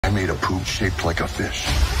made a poop shaped like a fish.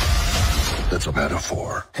 That's a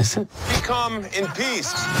metaphor. Is it? Come in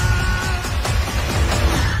peace.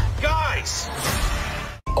 Guys!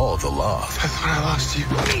 All the love. I thought I lost you.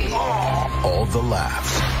 All the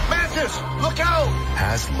laughs. Mantis, look out!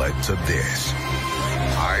 Has led to this.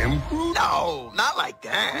 I am Groot. No, not like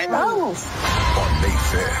that. Gross. On May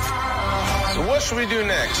 5th, So what should we do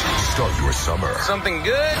next? start your summer Something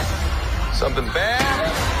good? Something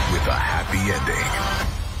bad? with a happy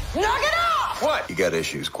ending. Knock it off! What? You got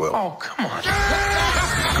issues, Quill. Oh, come on.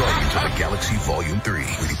 Guardians of the Galaxy Volume 3.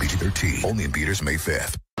 Rated PG-13. Only in theaters May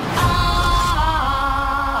 5th.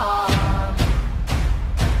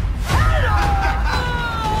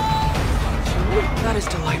 That is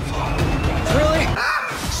delightful. Really?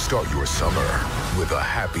 Start your summer with a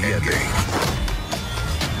happy ending.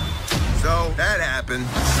 So, that happened.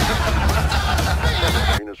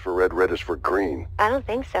 Green is for red, red is for green. I don't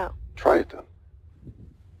think so. Try it then.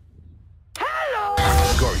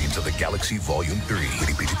 Guardians of the Galaxy Volume 3.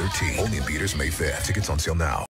 Rated PG-13. Only in theaters May 5th. Tickets on sale now.